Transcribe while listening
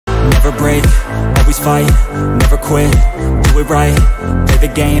never break, always fight, never quit, do it right, play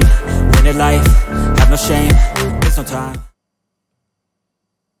the game, win it life, have no shame, there's no time.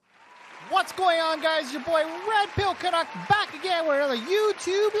 What's going on, guys? Your boy Red Pill Canuck back again with another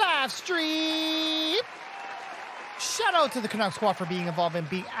YouTube live stream. Shout out to the Canuck Squad for being involved and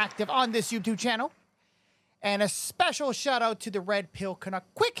being active on this YouTube channel. And a special shout out to the Red Pill Canuck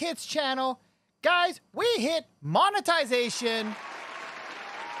Quick Hits channel. Guys, we hit monetization.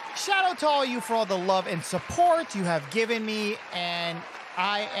 Shout out to all you for all the love and support you have given me. And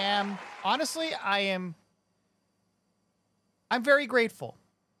I'm very grateful.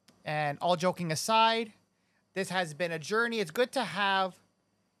 And all joking aside, this has been a journey. It's good to have,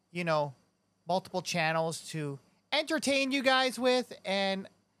 you know, multiple channels to entertain you guys with, and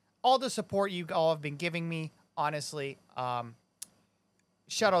all the support you all have been giving me. Honestly,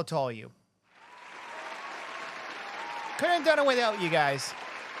 shout out to all you. Couldn't have done it without you guys.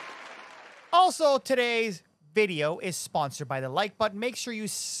 Also, today's video is sponsored by the like button. Make sure you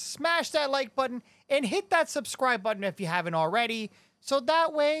smash that like button and hit that subscribe button if you haven't already. So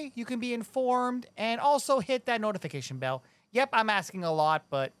that way you can be informed, and also hit that notification bell. Yep, I'm asking a lot,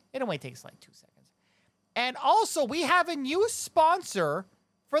 but it only takes like 2 seconds. And also, we have a new sponsor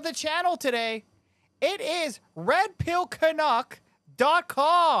for the channel today. It is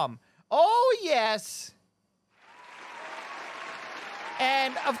redpillcanuck.com. Oh, yes.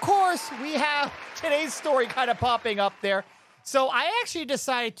 And, of course, we have today's story kind of popping up there. So I actually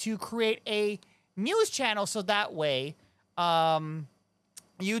decided to create a news channel so that way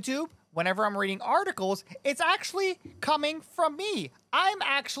YouTube, whenever I'm reading articles, it's actually coming from me. I'm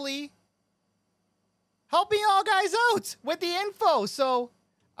actually helping y'all guys out with the info. So,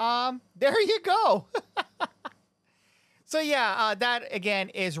 there you go. So yeah, that again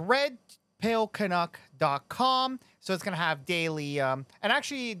is redpillcanuck.com. So it's going to have daily, and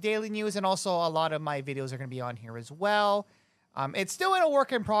actually daily news, and also a lot of my videos are going to be on here as well. It's still in a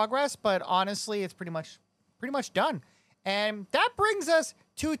work in progress, but honestly, it's pretty much done. And that brings us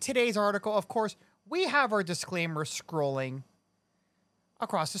to today's article. Of course, we have our disclaimer scrolling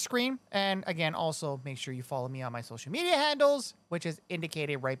across the screen. And again, also make sure you follow me on my social media handles, which is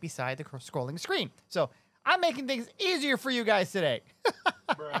indicated right beside the scrolling screen. So I'm making things easier for you guys today.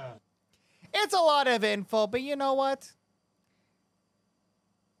 It's a lot of info, but you know what?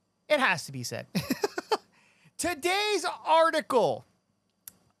 It has to be said. Today's article,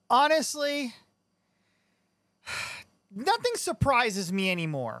 honestly, nothing surprises me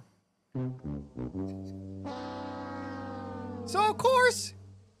anymore. So, of course,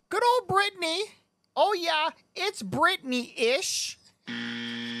 good old Britney. Oh, yeah, it's Britney-ish.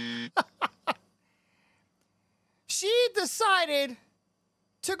 She decided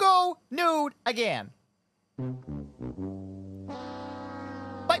to go nude again.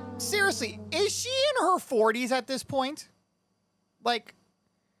 Like, seriously, is she in her 40s at this point? Like,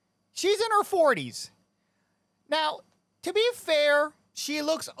 she's in her 40s. Now, to be fair, she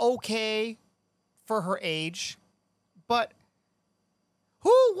looks okay for her age, but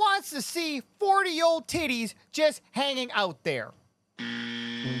who wants to see 40-year-old titties just hanging out there?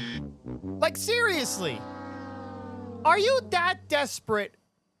 Like, seriously, are you that desperate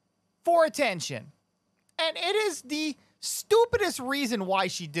for attention? And it is the stupidest reason why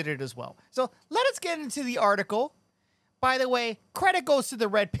she did it as well. So let us get into the article. By the way, credit goes to the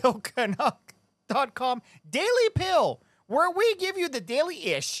redpillcanuck.com Daily Pill, where we give you the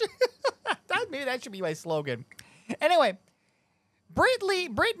daily-ish. Maybe that should be my slogan. Anyway,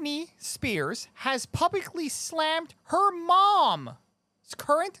 Britney Spears has publicly slammed her mom's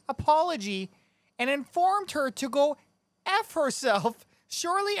current apology and informed her to go F herself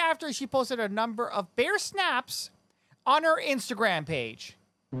shortly after she posted a number of bare snaps on her Instagram page.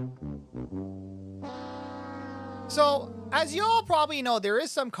 So, as you all probably know, there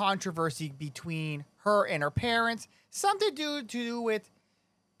is some controversy between her and her parents. Something to do with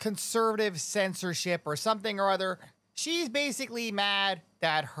conservative censorship or something or other. She's basically mad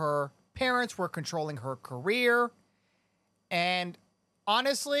that her parents were controlling her career. And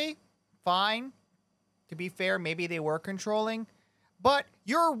honestly, fine. To be fair, maybe they were controlling. But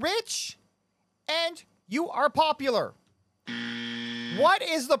you're rich and you are popular. What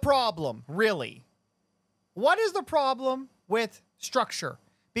is the problem, really? What is the problem with structure?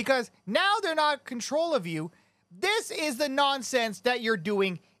 Because now they're not in control of you. This is the nonsense that you're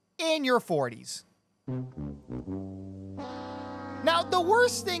doing in your 40s. Now, the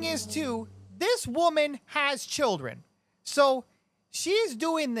worst thing is, too, this woman has children. So she's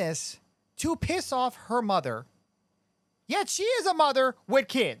doing this to piss off her mother. Yet she is a mother with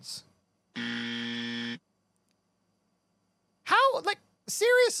kids. How, like,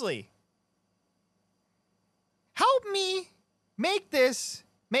 seriously, help me make this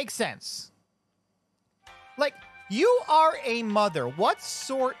make sense. Like, you are a mother. What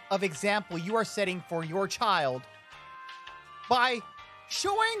sort of example you are setting for your child by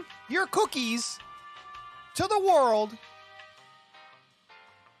showing your cookies to the world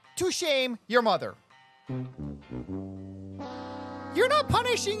to shame your mother? You're not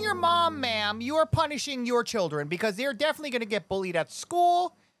punishing your mom, ma'am. You are punishing your children because they're definitely going to get bullied at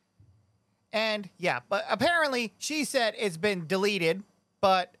school. And yeah, but apparently she said it's been deleted,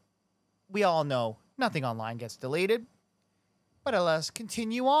 but we all know nothing online gets deleted. But let's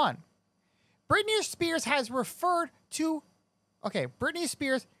continue on. Britney Spears has referred to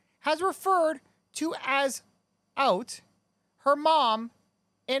as out her mom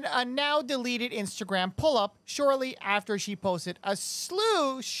in a now deleted Instagram pull-up shortly after she posted a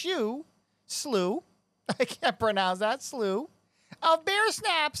slew, I can't pronounce that, slew, of bear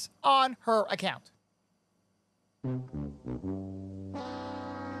snaps on her account.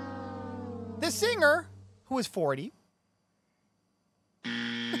 The singer, who is 40,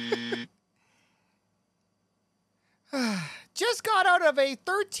 just got out of a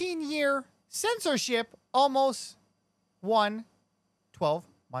 13-year censorship, almost 12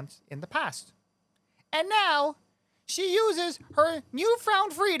 months in the past. And now she uses her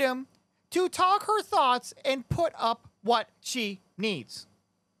newfound freedom to talk her thoughts and put up what she needs.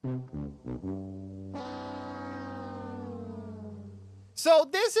 So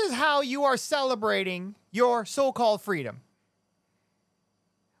this is how you are celebrating your so-called freedom.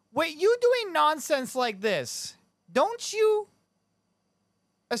 With you doing nonsense like this, don't you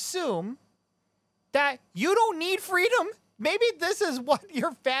assume that you don't need freedom? Maybe this is what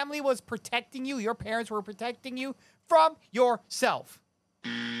your family was protecting you, your parents were protecting you from yourself.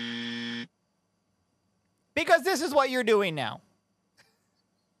 Because this is what you're doing now.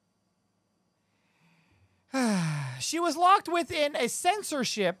 She was locked within a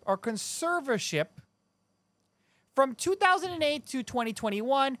censorship or conservatorship from 2008 to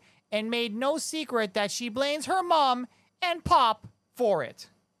 2021 and made no secret that she blames her mom and pop for it.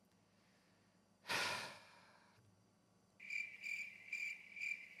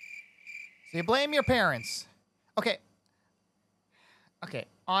 So you blame your parents. Okay,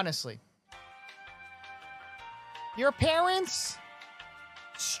 honestly. Your parents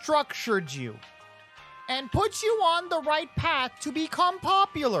structured you and put you on the right path to become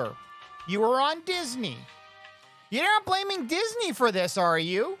popular. You were on Disney. You're not blaming Disney for this, are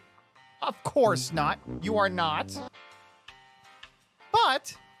you? Of course not. You are not.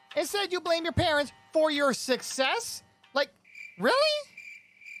 But instead you blame your parents for your success? Like, really?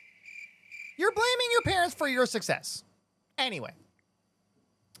 You're blaming your parents for your success. Anyway.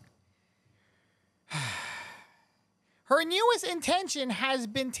 Her newest intention has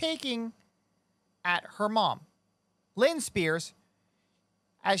been taking at her mom, Lynn Spears,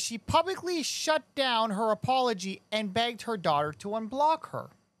 as she publicly shut down her apology and begged her daughter to unblock her.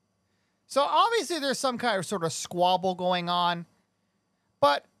 So obviously there's some kind of sort of squabble going on,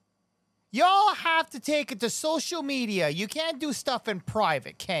 but y'all have to take it to social media. You can't do stuff in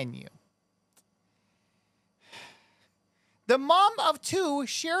private, can you? The mom of two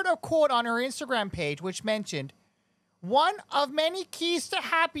shared a quote on her Instagram page which mentioned, "One of many keys to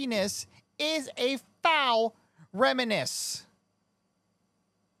happiness is a foul reminisce."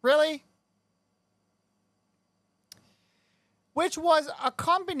 Really? Which was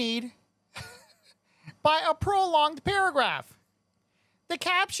accompanied by a prolonged paragraph. The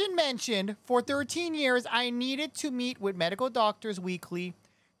caption mentioned, "For 13 years, I needed to meet with medical doctors weekly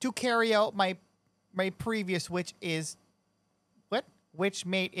to carry out my previous, which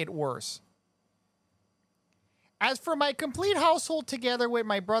made it worse. As for my complete household, together with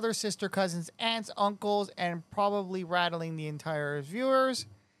my brother, sister, cousins, aunts, uncles, and probably rattling the entire viewers,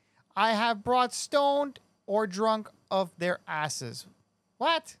 I have brought stoned or drunk of their asses."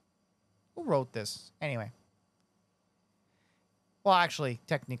 What? Who wrote this? Anyway. Well, actually,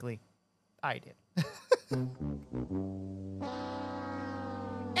 technically, I did.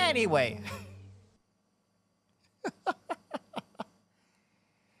 Anyway.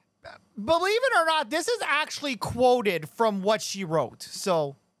 Believe it or not, this is actually quoted from what she wrote.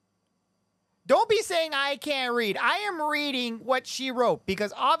 So don't be saying I can't read. I am reading what she wrote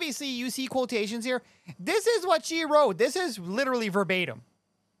because obviously you see quotations here. This is what she wrote. This is literally verbatim.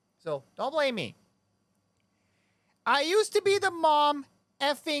 So don't blame me. "I used to be the mom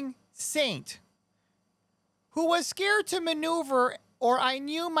effing saint who was scared to maneuver, or I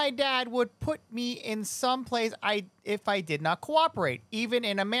knew my dad would put me in some place if I did not cooperate, even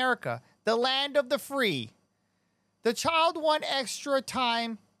in America, the land of the free. The child one extra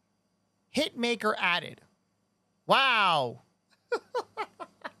time," Hitmaker added. Wow.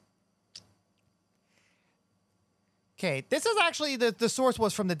 Okay, this is actually, the source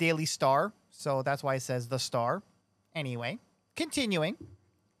was from the Daily Star, so that's why it says the Star. Anyway, continuing.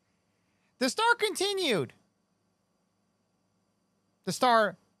 The Star continued. The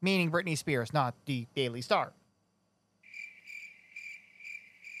Star meaning Britney Spears, not the Daily Star.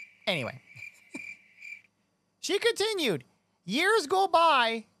 Anyway. She continued. Years go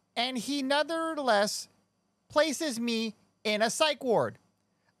by, and he nonetheless places me in a psych ward.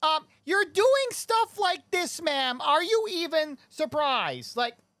 You're doing stuff like this, ma'am. Are you even surprised?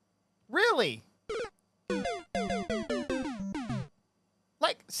 Like, really?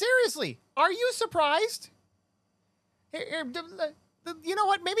 Like, seriously, are you surprised? You know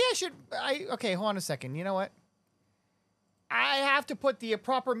what? Maybe I should... Okay, hold on a second. You know what? I have to put the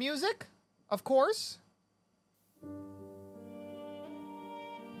proper music, of course.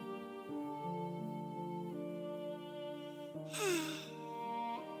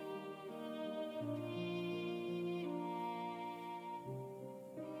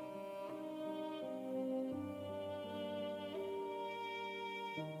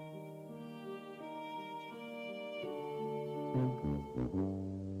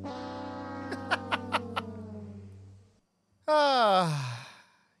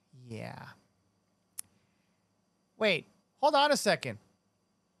 Yeah. Wait, hold on a second.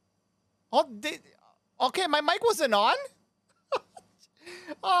 Okay, my mic wasn't on?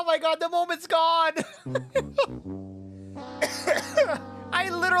 Oh my god, the moment's gone. I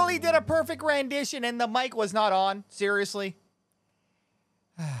literally did a perfect rendition and the mic was not on. Seriously?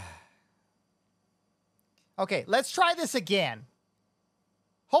 Okay, let's try this again.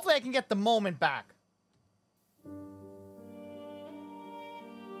 Hopefully I can get the moment back.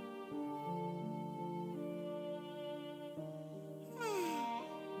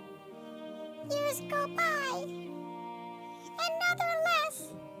 Years go by, and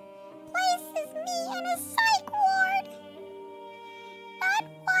nonetheless places me in a psych ward. Not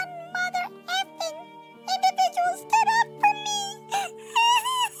one mother effing individual stood up for me.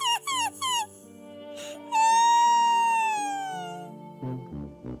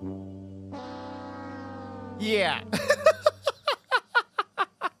 Yeah.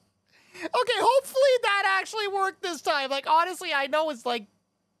 Okay, hopefully that actually worked this time. Like, honestly, I know it's like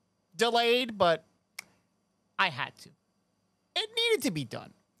delayed, but I had to. It needed to be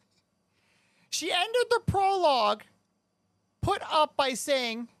done. She ended the prologue put up by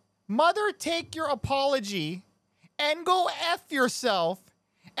saying, "Mother, take your apology and go F yourself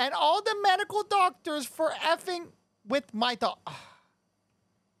and all the medical doctors for effing with my thought."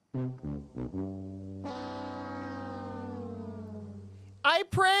 I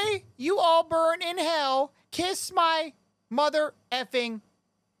pray you all burn in hell. Kiss my mother effing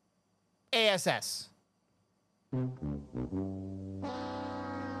ASS.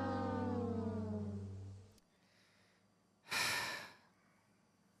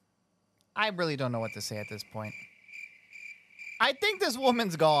 I really don't know what to say at this point. I think this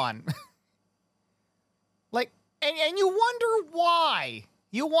woman's gone. Like, and you wonder why.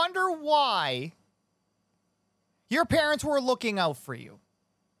 You wonder why your parents were looking out for you.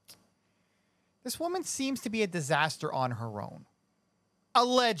 This woman seems to be a disaster on her own.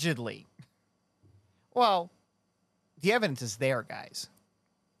 Allegedly. Well, the evidence is there, guys.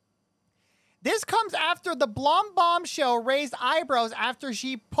 This comes after the Blom Bombshell raised eyebrows after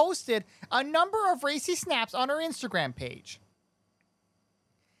she posted a number of racy snaps on her Instagram page.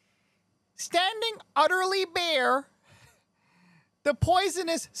 Standing utterly bare, the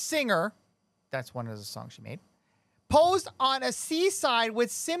poisonous singer, that's one of the songs she made, posed on a seaside with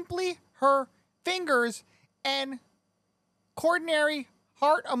simply her fingers and coordinary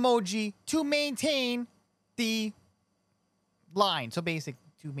heart emoji to maintain the line. So basically,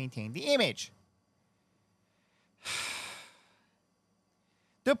 to maintain the image.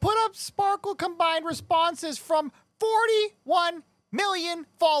 The put-up sparkle combined responses from 41 million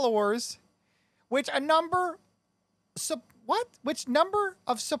followers, which number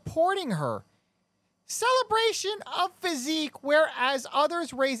of supporting her. Celebration of physique, whereas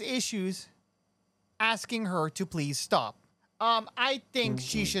others raise issues asking her to please stop. I think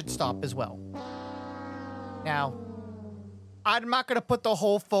she should stop as well. Now, I'm not going to put the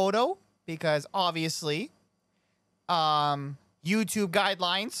whole photo because obviously, YouTube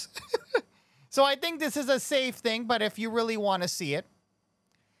guidelines. So I think this is a safe thing, but if you really want to see it,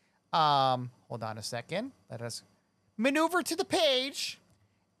 hold on a second. Let us maneuver to the page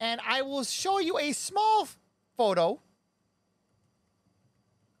and I will show you a small photo.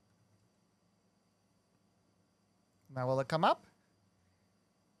 Now, will it come up?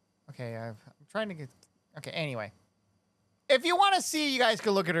 Okay, I'm trying to get... Okay, anyway. If you want to see, you guys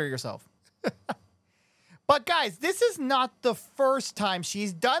can look at her yourself. But guys, this is not the first time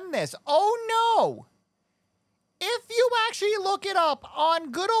she's done this. Oh no! If you actually look it up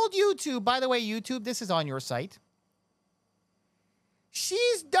on good old YouTube, by the way, YouTube, this is on your site.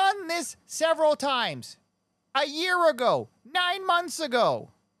 She's done this several times. A year ago, 9 months ago.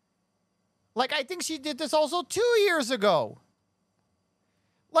 Like, I think she did this also 2 years ago.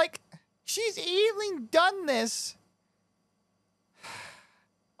 Like, she's even done this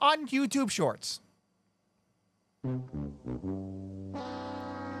on YouTube Shorts.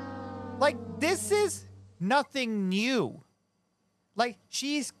 Like, this is nothing new. Like,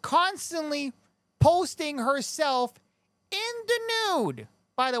 she's constantly posting herself in the nude.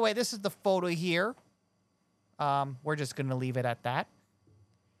 By the way, this is the photo here. We're just going to leave it at that.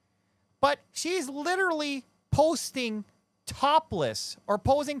 But she's literally posting topless or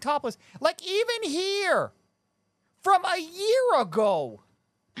posing topless. Like, even here from a year ago.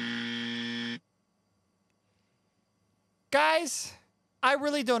 Guys, I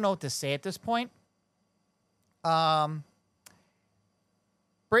really don't know what to say at this point. Brittany,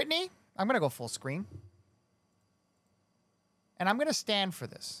 I'm going to go full screen. And I'm going to stand for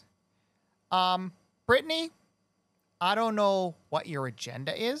this. Brittany, I don't know what your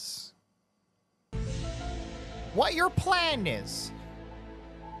agenda is. What your plan is.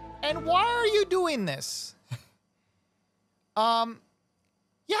 And why are you doing this? You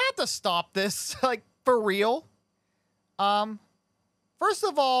have to stop this, like, for real. First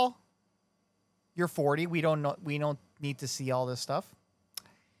of all, you're 40. We don't need to see all this stuff.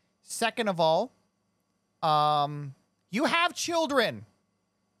 Second of all, you have children.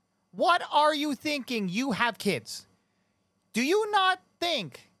 What are you thinking? You have kids. Do you not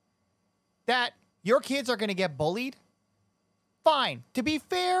think that your kids are going to get bullied? Fine. To be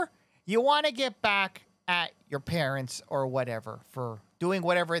fair, you want to get back at your parents or whatever for doing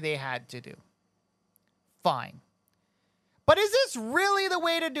whatever they had to do. Fine. But is this really the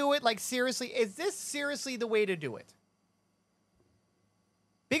way to do it? Like, seriously, is this seriously the way to do it?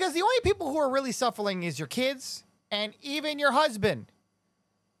 Because the only people who are really suffering is your kids and even your husband,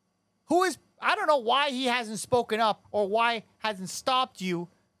 who is, I don't know why he hasn't spoken up or why hasn't stopped you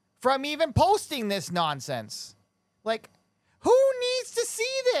from even posting this nonsense. Like, who needs to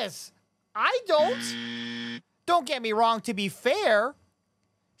see this? I don't. Don't get me wrong, to be fair,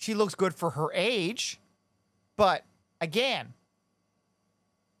 she looks good for her age. But, again,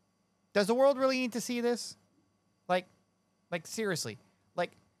 does the world really need to see this? Like seriously.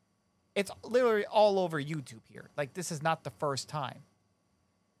 Like, it's literally all over YouTube here. Like, this is not the first time.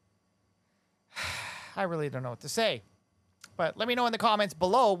 I really don't know what to say. But let me know in the comments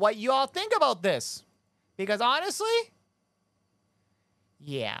below what you all think about this. Because honestly,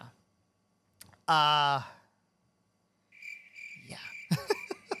 yeah.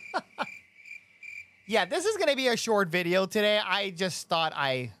 Yeah, this is going to be a short video today. I just thought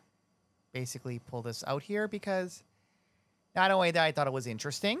I basically pull this out here because not only that I thought it was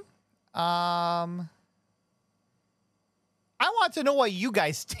interesting. I want to know what you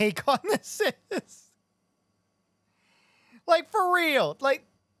guys' take on this is. Like, for real. Like,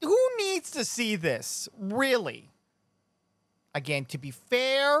 who needs to see this? Really? Again, to be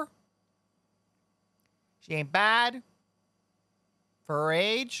fair, she ain't bad for her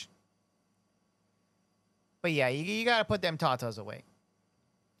age. But yeah, you gotta put them tatas away.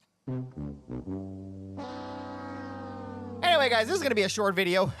 Anyway, guys, this is gonna be a short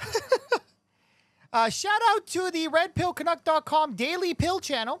video. Shout out to the redpillcanuck.com daily pill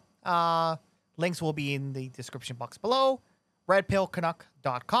channel. Links will be in the description box below.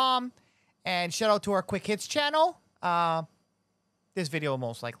 redpillcanuck.com. And shout out to our quick hits channel. This video will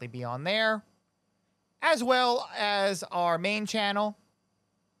most likely be on there, as well as our main channel.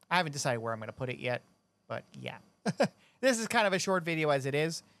 I haven't decided where I'm going to put it yet, but yeah. This is kind of a short video as it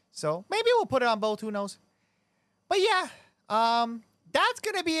is, so maybe we'll put it on both, who knows. But yeah, that's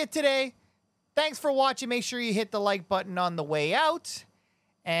going to be it today. Thanks for watching. Make sure you hit the like button on the way out,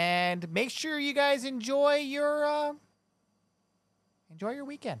 and make sure you guys enjoy your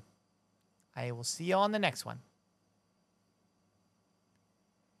weekend. I will see you on the next one.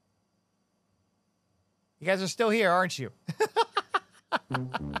 You guys are still here, aren't you?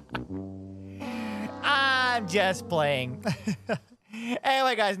 I'm just playing.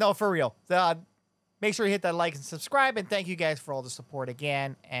 Anyway, guys, no, for real. Make sure you hit that like and subscribe, and thank you guys for all the support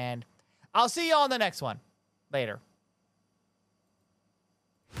again, and I'll see you on the next one. Later.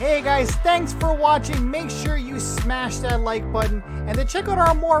 Hey guys, thanks for watching. Make sure you smash that like button, and to check out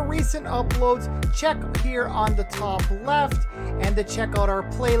our more recent uploads, check here on the top left. and to check out our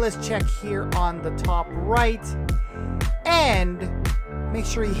playlist, check here on the top right. And make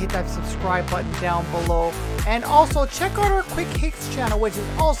sure you hit that subscribe button down below. And also check out our Quick Hits channel, which is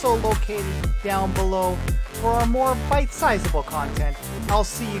also located down below for our more bite-sizable content. I'll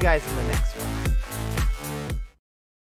see you guys in the next one.